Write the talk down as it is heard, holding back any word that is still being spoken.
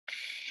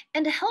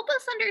And to help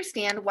us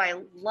understand why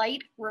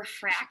light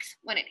refracts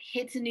when it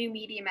hits a new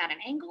medium at an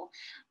angle,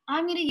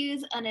 I'm going to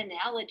use an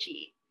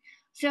analogy.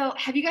 So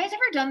have you guys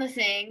ever done the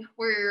thing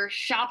where you're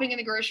shopping in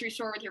the grocery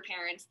store with your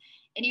parents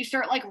and you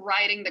start like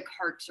riding the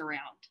carts around?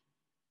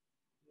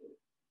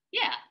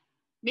 Yeah,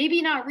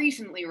 maybe not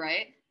recently,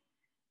 right?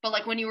 But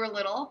like when you were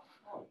little?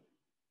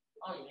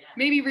 Oh yeah.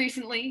 Maybe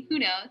recently, who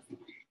knows?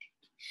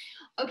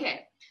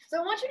 Okay, so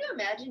I want you to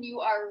imagine you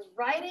are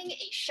riding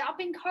a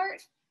shopping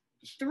cart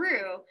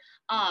through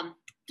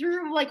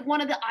like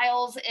one of the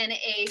aisles in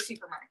a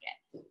supermarket,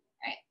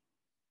 right?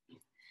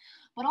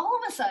 But all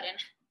of a sudden,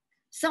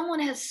 someone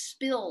has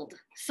spilled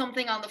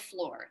something on the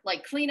floor,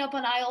 like clean up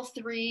on aisle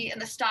 3,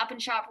 and the Stop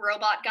and Shop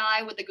robot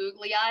guy with the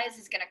googly eyes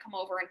is gonna come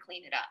over and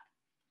clean it up.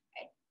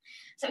 Okay?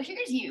 So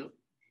here's you.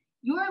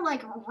 You're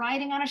like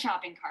riding on a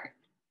shopping cart,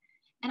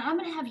 and I'm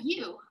gonna have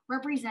you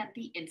represent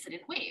the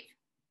incident wave.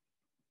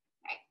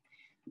 Okay?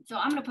 So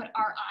I'm gonna put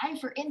RI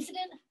for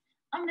incident.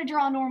 I'm gonna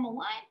draw a normal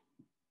line.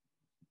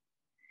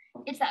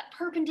 It's that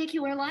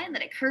perpendicular line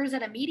that occurs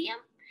at a medium.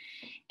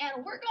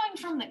 And we're going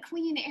from the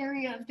clean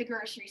area of the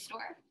grocery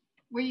store,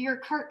 where your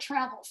cart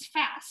travels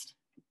fast,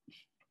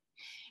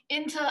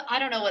 into, I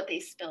don't know what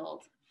they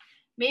spilled.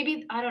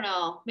 Maybe, I don't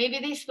know, maybe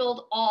they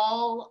spilled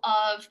all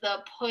of the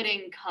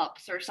pudding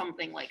cups or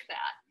something like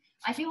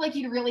that. I feel like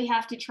you'd really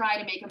have to try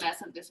to make a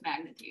mess of this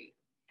magnitude.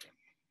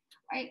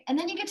 Right? And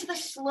then you get to the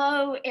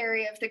slow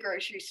area of the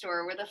grocery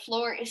store where the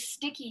floor is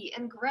sticky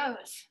and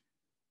gross.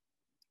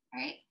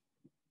 Right?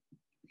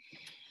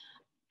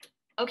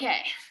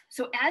 Okay,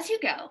 so as you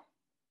go,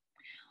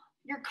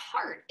 your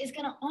cart is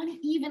going to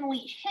unevenly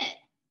hit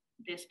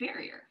this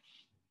barrier.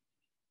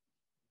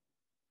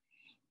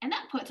 And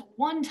that puts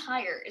one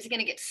tire is going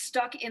to get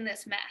stuck in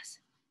this mess.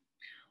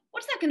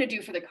 What's that going to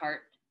do for the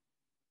cart?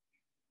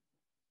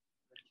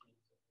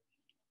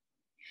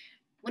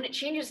 When it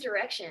changes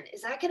direction,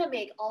 is that going to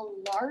make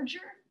a larger,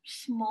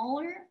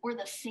 smaller, or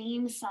the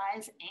same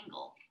size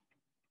angle?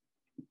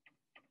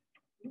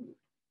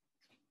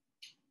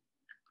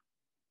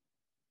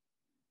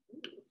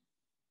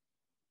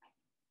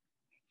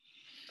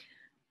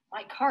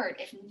 My cart,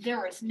 if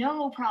there was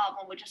no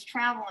problem, would just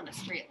travel in a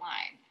straight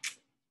line.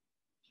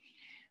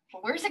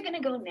 But where's it going to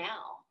go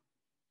now?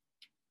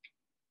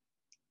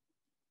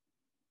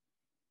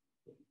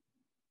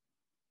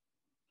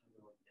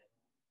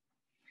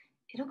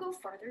 It'll go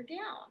farther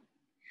down.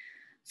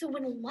 So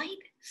when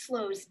light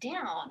slows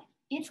down,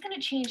 it's going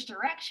to change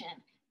direction.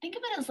 Think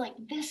of it as like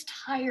this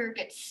tire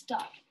gets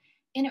stuck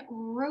and it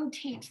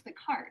rotates the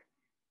cart.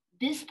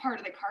 This part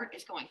of the cart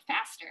is going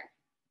faster.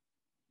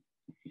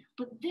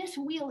 But this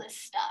wheel is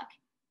stuck,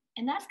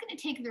 and that's going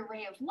to take the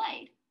ray of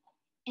light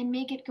and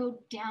make it go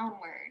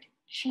downward,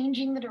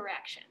 changing the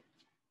direction.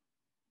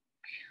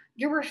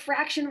 Your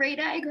refraction ray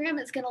diagram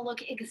is going to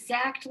look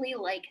exactly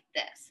like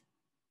this.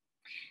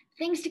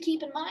 Things to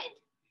keep in mind,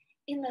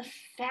 in the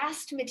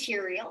fast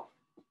material,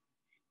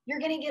 you're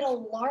going to get a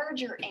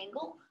larger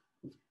angle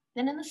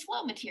than in the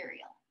slow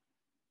material.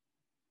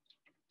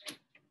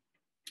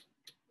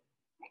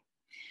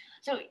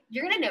 So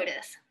you're going to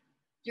notice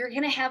you're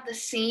going to have the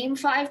same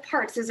 5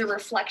 parts as a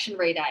reflection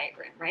ray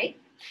diagram, right?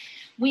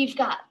 We've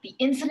got the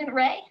incident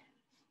ray,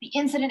 the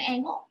incident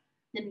angle,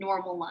 the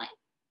normal line,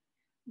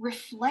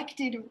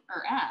 refracted ray,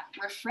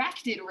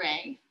 refracted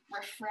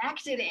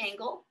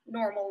angle,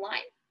 normal line.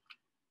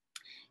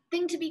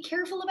 Thing to be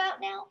careful about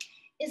now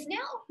is now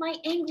my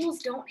angles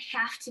don't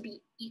have to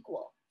be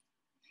equal.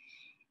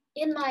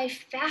 In my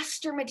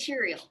faster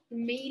material, the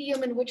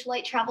medium in which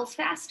light travels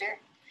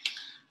faster,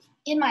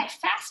 in my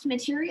fast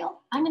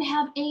material, I'm going to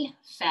have a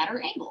fatter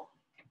angle.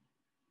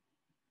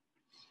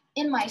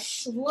 In my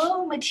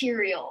slow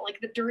material,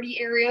 like the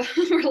dirty area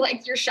where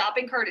like your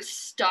shopping cart is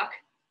stuck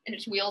and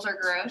its wheels are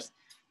gross,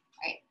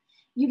 right?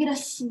 You get a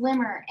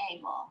slimmer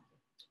angle.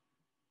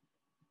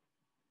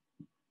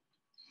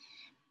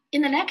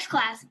 In the next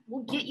class,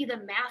 we'll get you the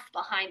math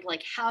behind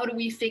like how do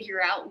we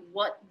figure out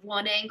what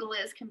one angle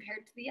is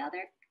compared to the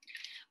other.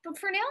 But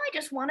for now, I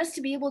just want us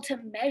to be able to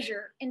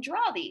measure and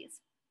draw these.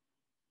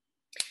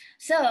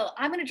 So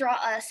I'm going to draw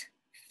us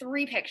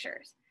 3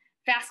 pictures: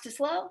 fast to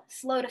slow,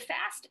 slow to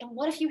fast, and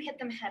what if you hit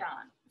them head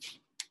on,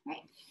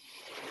 right?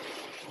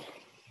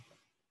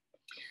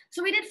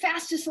 So we did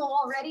fast to slow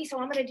already, so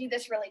I'm going to do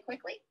this really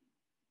quickly.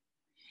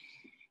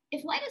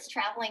 If light is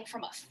traveling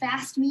from a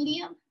fast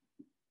medium,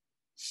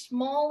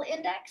 small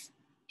index,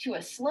 to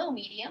a slow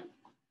medium,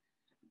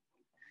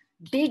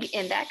 big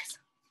index,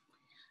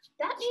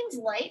 that means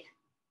light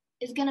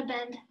is going to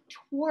bend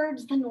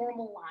towards the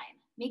normal line,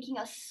 making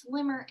a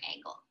slimmer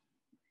angle.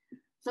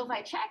 So if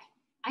I check,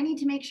 I need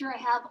to make sure I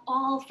have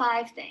all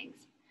 5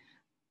 things: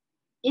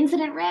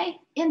 incident ray,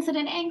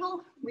 incident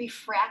angle,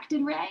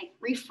 refracted ray,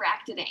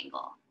 refracted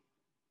angle.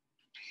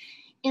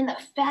 In the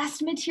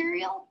fast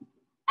material,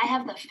 I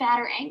have the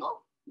fatter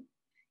angle.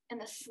 In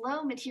the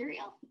slow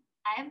material,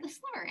 I have the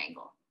slimmer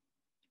angle.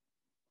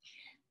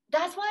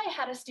 That's why I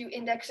had us do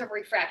index of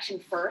refraction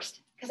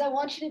first, because I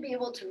want you to be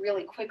able to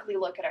really quickly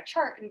look at a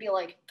chart and be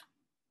like,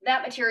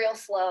 that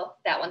material's slow,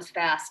 that one's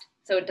fast,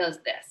 so it does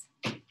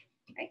this,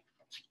 right?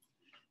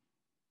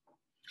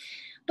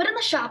 But in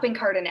the shopping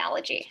cart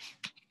analogy,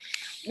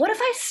 what if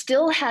I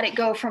still had it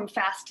go from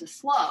fast to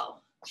slow,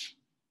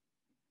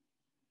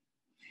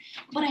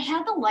 but I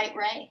had the light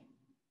ray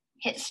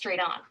hit straight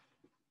on?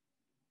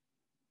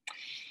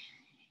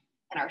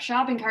 In our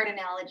shopping cart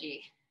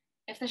analogy,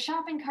 if the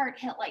shopping cart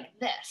hit like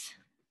this,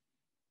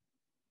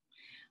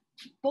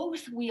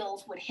 both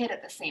wheels would hit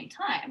at the same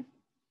time.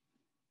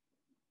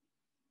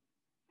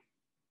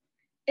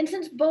 And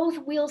since both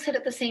wheels hit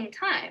at the same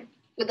time,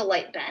 would the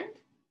light bend?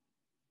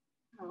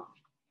 Oh.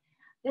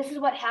 This is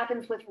what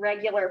happens with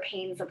regular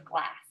panes of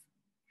glass.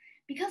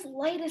 Because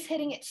light is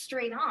hitting it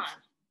straight on,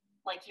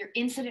 like your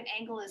incident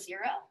angle is 0,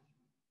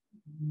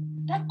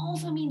 that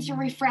also means your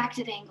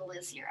refracted angle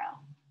is 0.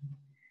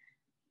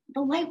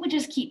 The light would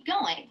just keep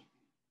going.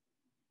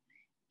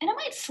 And it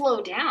might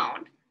slow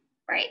down,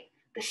 right?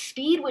 The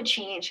speed would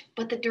change,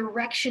 but the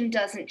direction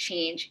doesn't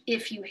change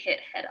if you hit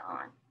head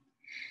on.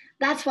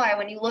 That's why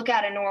when you look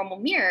at a normal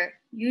mirror,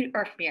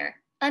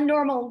 a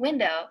normal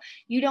window,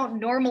 you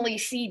don't normally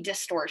see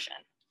distortion.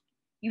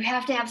 You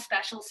have to have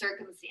special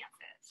circumstances.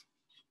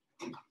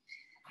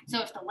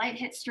 So if the light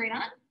hits straight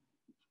on,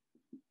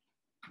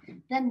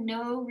 then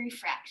no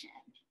refraction.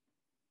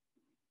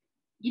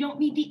 You don't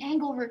meet the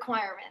angle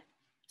requirement,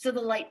 so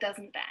the light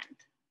doesn't bend.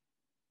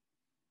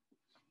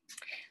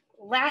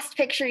 Last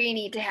picture you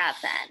need to have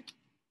then.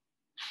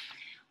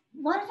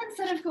 What if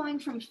instead of going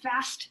from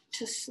fast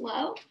to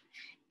slow,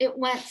 it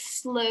went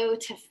slow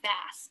to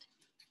fast?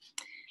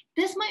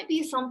 This might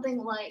be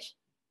something like,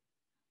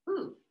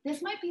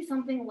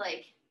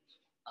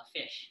 a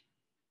fish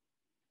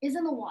is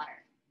in the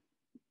water.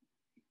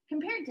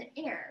 Compared to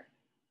air,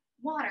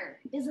 water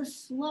is a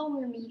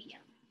slower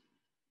medium.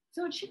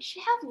 So it should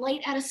have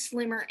light at a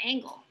slimmer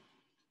angle.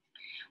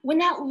 When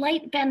that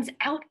light bends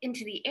out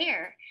into the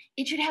air,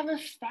 it should have a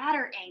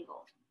fatter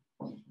angle.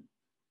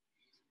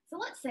 So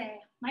let's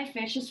say my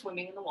fish is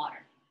swimming in the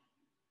water.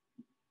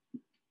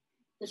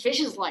 The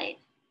fish's light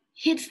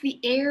hits the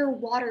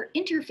air-water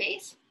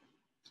interface,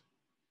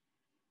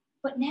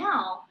 but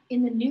now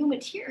in the new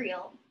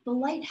material, the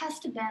light has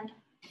to bend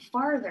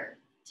farther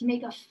to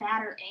make a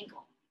fatter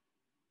angle.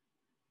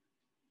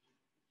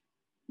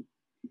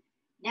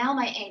 Now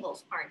my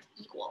angles aren't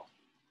equal.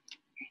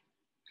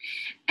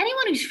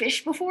 Anyone who's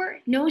fished before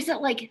knows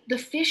that the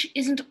fish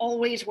isn't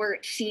always where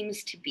it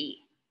seems to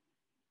be.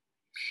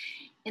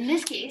 In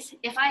this case,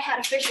 if I had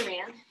a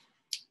fisherman,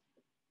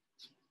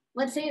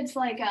 let's say it's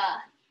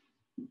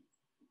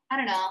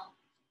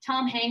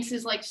Tom Hanks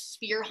is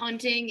spear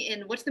hunting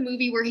in, what's the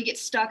movie where he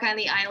gets stuck on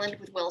the island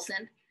with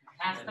Wilson?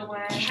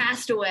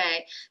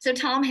 Castaway. So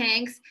Tom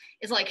Hanks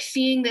is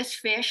seeing this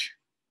fish,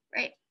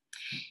 right?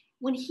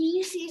 When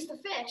he sees the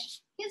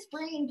fish, his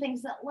brain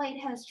thinks that light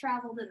has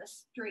traveled in a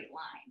straight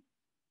line.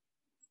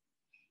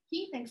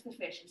 He thinks the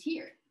fish is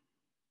here.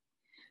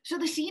 So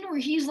the scene where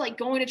he's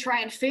going to try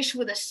and fish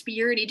with a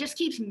spear and he just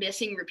keeps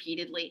missing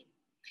repeatedly,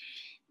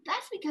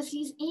 that's because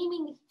he's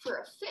aiming for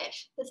a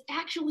fish that's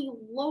actually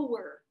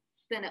lower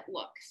than it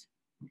looks.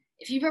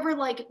 If you've ever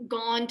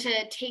gone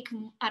to take,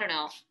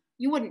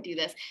 you wouldn't do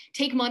this,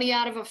 take money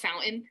out of a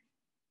fountain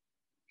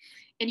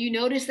and you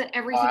notice that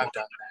everything— I've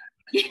done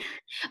that.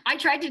 I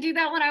tried to do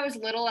that when I was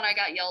little and I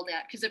got yelled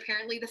at because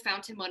apparently the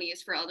fountain money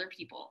is for other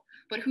people.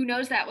 But who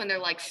knows that when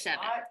they're 7?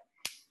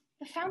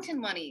 The fountain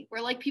money,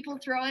 where people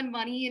throw in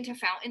money into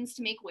fountains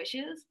to make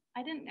wishes.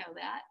 I didn't know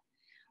that,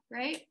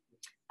 right?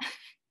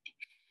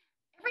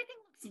 Everything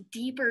looks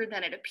deeper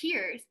than it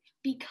appears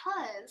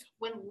because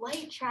when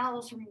light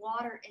travels from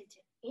water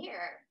into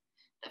air,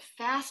 the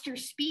faster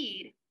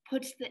speed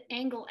puts the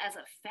angle as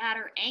a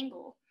fatter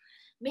angle,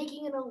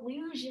 making an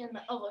illusion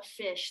of a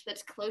fish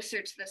that's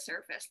closer to the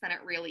surface than it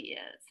really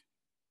is.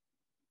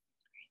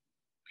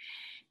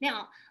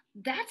 Now,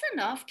 that's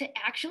enough to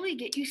actually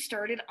get you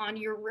started on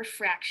your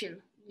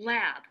refraction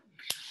lab.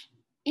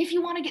 If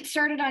you want to get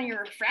started on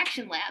your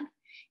refraction lab,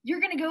 you're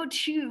going to go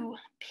to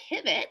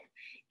Pivot,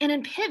 and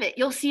in Pivot,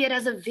 you'll see it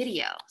as a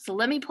video. So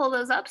let me pull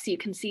those up so you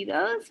can see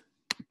those.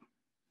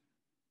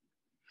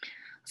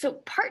 So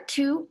part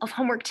 2 of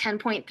homework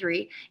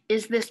 10.3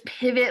 is this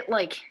Pivot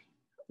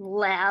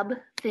lab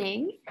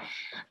thing.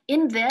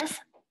 In this,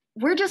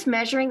 we're just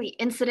measuring the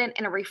incident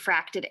and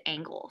refracted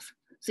angles.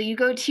 So you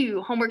go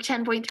to homework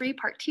 10.3,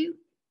 part 2.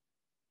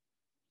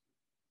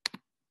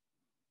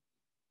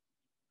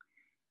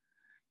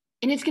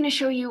 And it's going to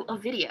show you a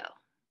video.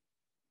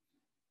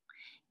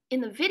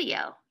 In the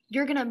video,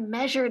 you're going to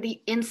measure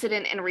the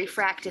incident and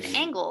refracted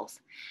angles,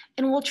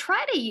 and we'll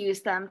try to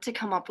use them to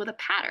come up with a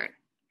pattern.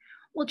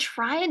 We'll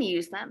try and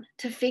use them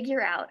to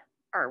figure out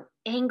our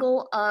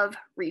angle of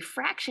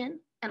refraction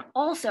and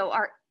also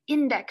our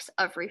index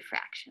of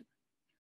refraction.